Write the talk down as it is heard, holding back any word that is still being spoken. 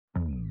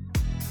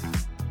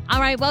All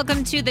right,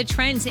 welcome to the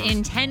Trends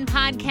in 10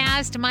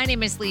 podcast. My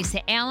name is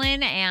Lisa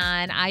Allen,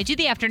 and I do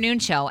the afternoon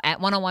show at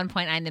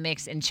 101.9 The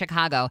Mix in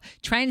Chicago.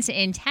 Trends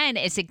in 10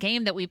 is a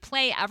game that we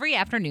play every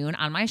afternoon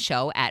on my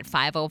show at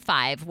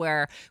 5:05,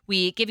 where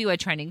we give you a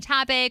trending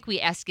topic.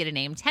 We ask you to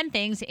name 10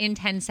 things in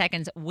 10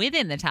 seconds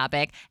within the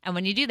topic, and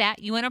when you do that,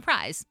 you win a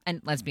prize. And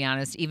let's be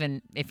honest,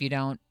 even if you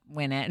don't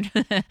win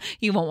it,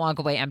 you won't walk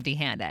away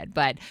empty-handed.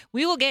 But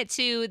we will get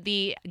to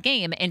the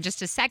game in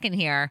just a second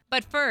here.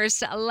 But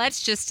first,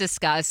 let's just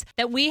discuss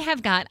that we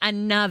have got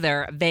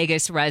another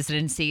Vegas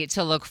residency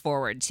to look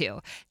forward to.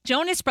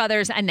 Jonas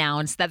Brothers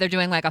announced that they're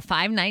doing like a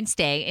 5-night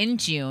stay in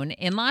June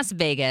in Las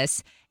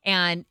Vegas.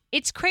 And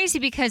it's crazy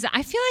because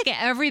I feel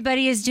like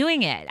everybody is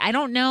doing it. I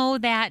don't know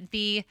that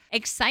the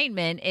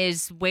excitement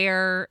is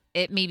where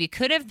it maybe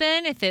could have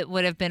been if it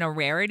would have been a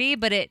rarity,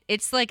 but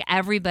it's like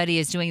everybody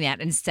is doing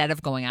that instead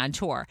of going on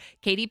tour.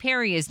 Katy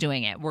Perry is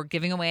doing it. We're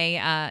giving away,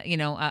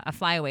 a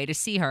flyaway to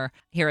see her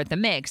here at the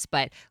Mix,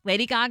 but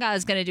Lady Gaga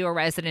is going to do a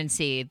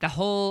residency. The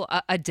whole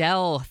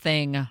Adele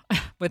thing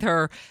with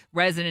her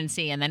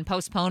residency and then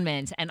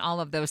postponement and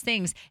all of those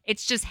things.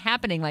 It's just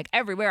happening like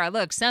everywhere I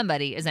look,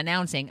 somebody is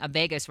announcing a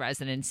Vegas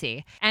residency.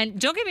 And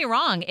don't get me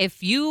wrong,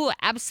 if you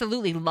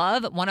absolutely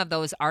love one of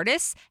those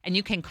artists and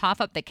you can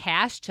cough up the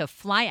cash to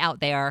fly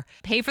out there,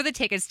 pay for the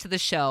tickets to the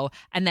show,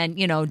 and then,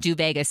 do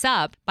Vegas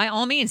up, by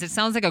all means, it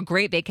sounds like a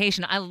great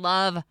vacation. I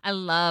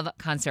love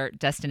concert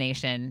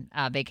destination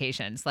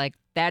vacations. Like,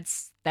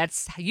 that's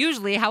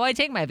usually how I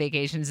take my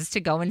vacations, is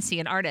to go and see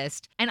an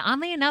artist. And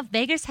oddly enough,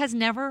 Vegas has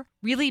never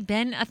really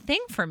been a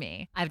thing for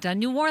me. I've done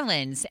New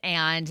Orleans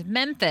and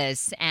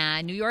Memphis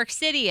and New York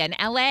City and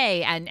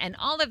LA and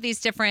all of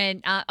these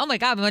different, oh my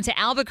God, we went to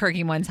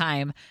Albuquerque one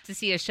time to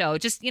see a show.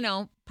 Just,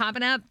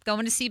 popping up,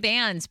 going to see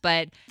bands.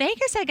 But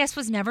Vegas, I guess,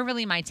 was never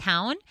really my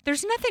town.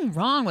 There's nothing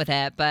wrong with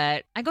it,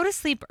 but I go to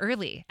sleep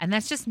early, and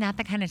that's just not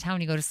the kind of town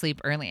you go to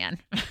sleep early in.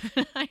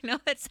 I know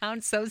that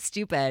sounds so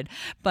stupid,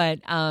 but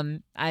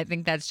I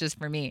think that's just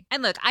for me.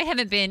 And look, I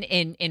haven't been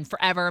in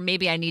forever.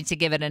 Maybe I need to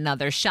give it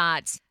another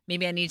shot.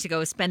 Maybe I need to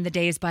go spend the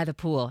days by the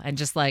pool and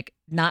just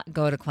not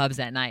go to clubs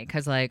at night,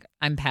 because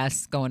I'm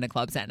past going to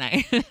clubs at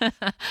night.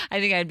 I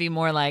think I'd be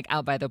more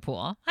out by the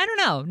pool. I don't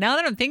know. Now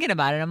that I'm thinking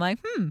about it, I'm like,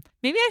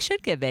 maybe I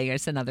should give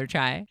Vegas another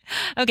try.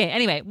 Okay,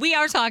 anyway, we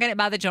are talking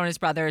about the Jonas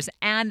Brothers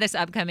and this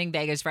upcoming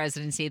Vegas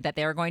residency that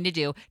they're going to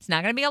do. It's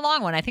not going to be a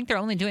long one. I think they're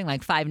only doing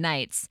 5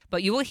 nights,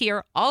 but you will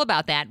hear all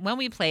about that when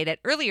we played it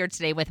earlier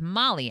today with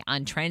Molly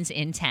on Trends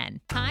in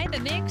 10. Hi, The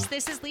Mix.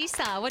 This is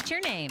Lisa. What's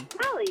your name?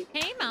 Molly.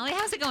 Hey, Molly.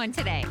 How's it going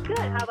today? Good.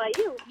 How about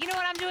you? You know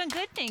what? I'm doing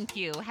good, thank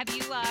you. Have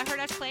you heard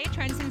us play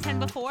Trends in 10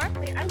 before?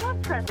 I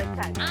love Trends in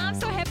 10. I'm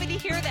so happy to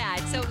hear that.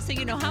 So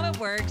you know how it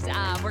works.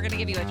 We're going to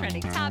give you a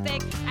trending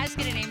topic, ask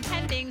you to name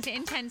 10 things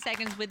in 10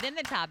 seconds within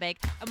the topic.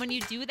 And when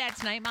you do that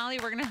tonight, Molly,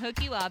 we're going to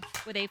hook you up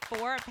with a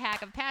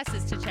 4-pack of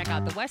passes to check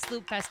out the West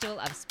Loop Festival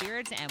of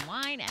Spirits and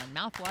Wine and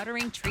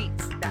Mouth-Watering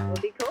Treats. That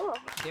would be cool.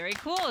 Very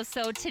cool.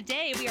 So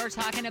today we are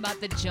talking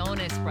about the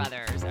Jonas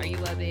Brothers. Are you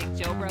a big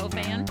Joe Bro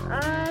fan?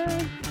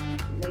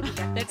 Maybe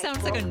that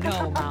sounds like a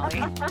no, Molly.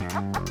 No,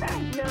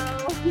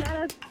 not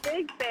a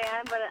big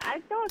fan, but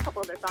I know a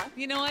couple of their songs.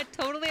 You know what?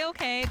 Totally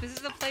okay. This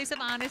is a place of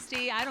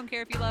honesty. I don't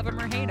care if you love them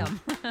or hate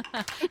them.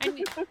 And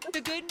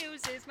the good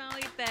news is,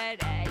 Molly,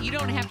 that you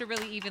don't have to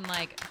really even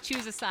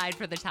choose a side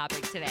for the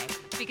topic today,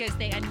 because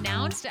they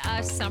announced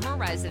a summer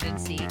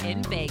residency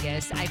in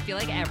Vegas. I feel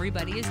like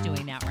everybody is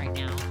doing that right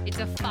now. It's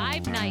a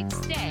 5-night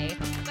stay,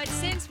 but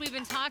since we've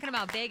been talking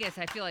about Vegas,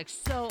 I feel like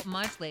so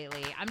much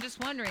lately, I'm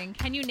just wondering,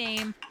 can you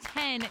name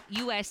 10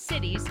 U.S.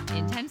 cities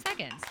in 10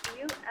 seconds?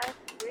 U.S.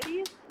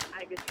 cities?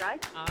 I could try.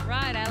 All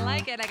right, I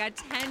like it. I got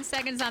 10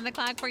 seconds on the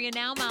clock for you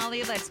now,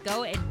 Molly. Let's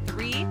go in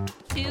 3,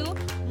 2,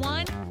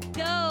 1,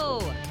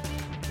 go.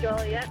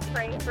 Joliet,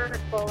 Frankfurt,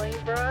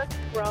 Bolingbrook,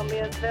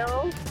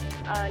 Romeoville,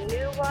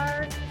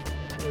 Newark,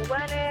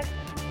 Newark,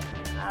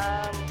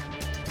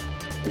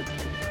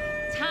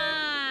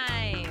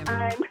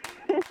 Time.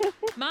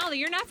 Molly,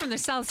 you're not from the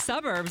south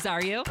suburbs,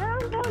 are you? No,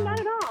 not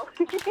at all.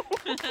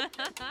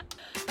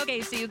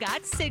 Okay, so you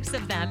got 6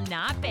 of them.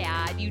 Not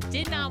bad. You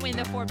did not win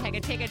the 4-pack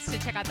of tickets to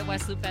check out the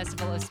West Loop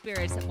Festival of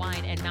Spirits,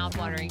 Wine, and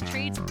Mouth-Watering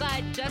Treats.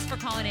 But just for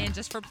calling in,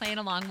 just for playing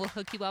along, we'll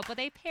hook you up with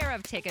a pair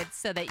of tickets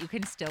so that you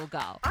can still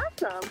go.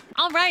 Awesome.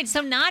 All right,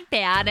 so not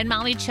bad. And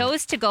Molly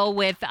chose to go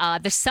with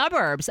the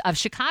suburbs of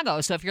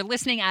Chicago. So if you're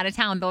listening out of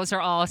town, those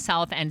are all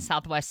south and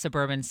southwest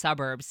suburban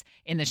suburbs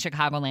in the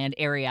Chicagoland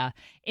area.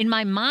 In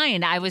my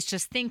mind, I was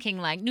just thinking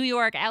New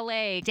York,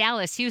 LA,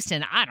 Dallas,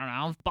 Houston, I don't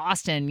know,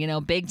 Boston,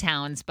 big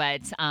towns.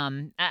 But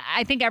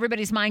I think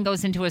everybody's mind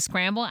goes into a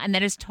scramble, and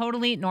that is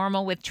totally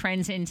normal with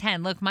Trends in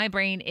 10. Look, my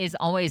brain is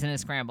always in a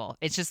scramble.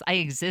 It's just I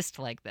exist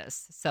like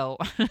this. So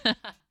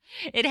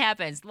It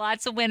happens.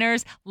 Lots of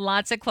winners,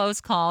 lots of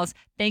close calls.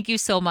 Thank you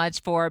so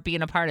much for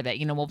being a part of it.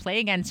 We'll play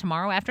again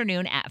tomorrow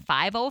afternoon at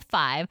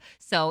 5:05.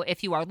 So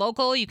if you are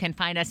local, you can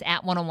find us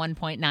at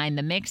 101.9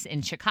 The Mix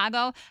in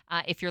Chicago.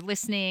 If you're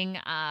listening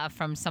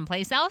from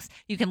someplace else,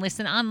 you can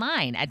listen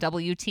online at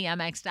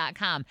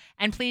WTMX.com.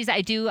 And please, I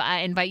do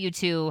invite you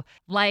to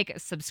like,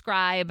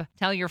 subscribe,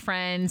 tell your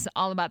friends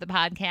all about the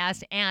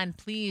podcast. And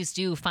please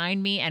do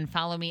find me and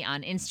follow me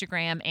on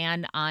Instagram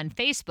and on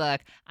Facebook.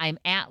 I'm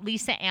at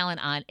Lisa Allen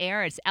on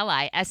air. It's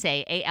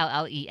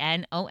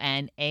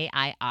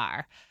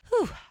LisaAllenOnair.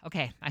 Whew.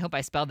 Okay, I hope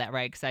I spelled that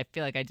right because I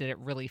feel like I did it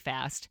really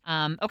fast.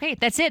 Okay,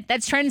 that's it.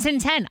 That's Trends in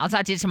 10. I'll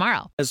talk to you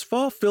tomorrow. As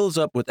fall fills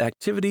up with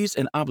activities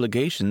and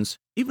obligations,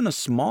 even a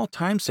small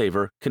time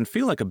saver can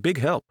feel like a big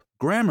help.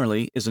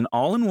 Grammarly is an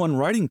all-in-one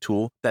writing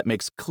tool that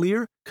makes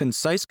clear,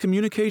 concise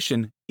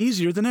communication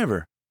easier than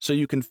ever, so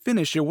you can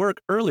finish your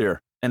work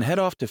earlier and head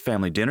off to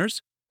family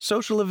dinners,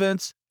 social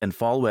events, and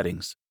fall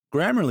weddings.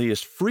 Grammarly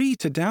is free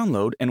to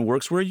download and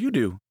works where you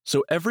do,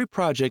 so every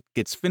project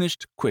gets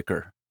finished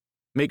quicker.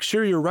 Make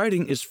sure your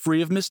writing is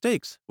free of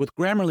mistakes with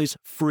Grammarly's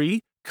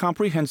free,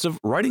 comprehensive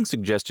writing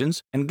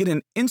suggestions and get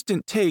an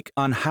instant take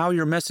on how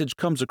your message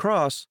comes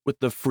across with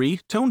the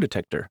free tone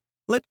detector.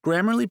 Let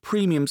Grammarly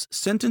Premium's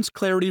sentence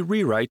clarity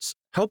rewrites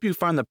help you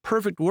find the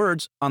perfect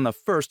words on the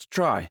first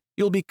try.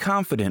 You'll be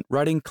confident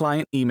writing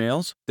client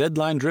emails,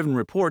 deadline-driven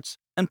reports,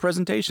 and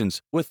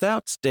presentations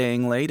without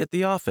staying late at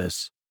the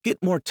office.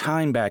 Get more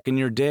time back in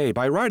your day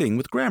by writing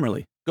with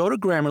Grammarly. Go to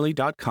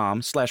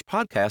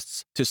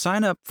Grammarly.com/podcasts to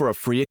sign up for a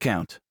free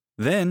account.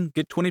 Then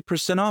get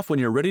 20% off when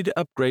you're ready to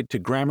upgrade to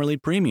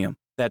Grammarly Premium.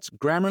 That's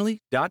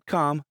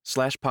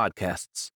Grammarly.com/podcasts.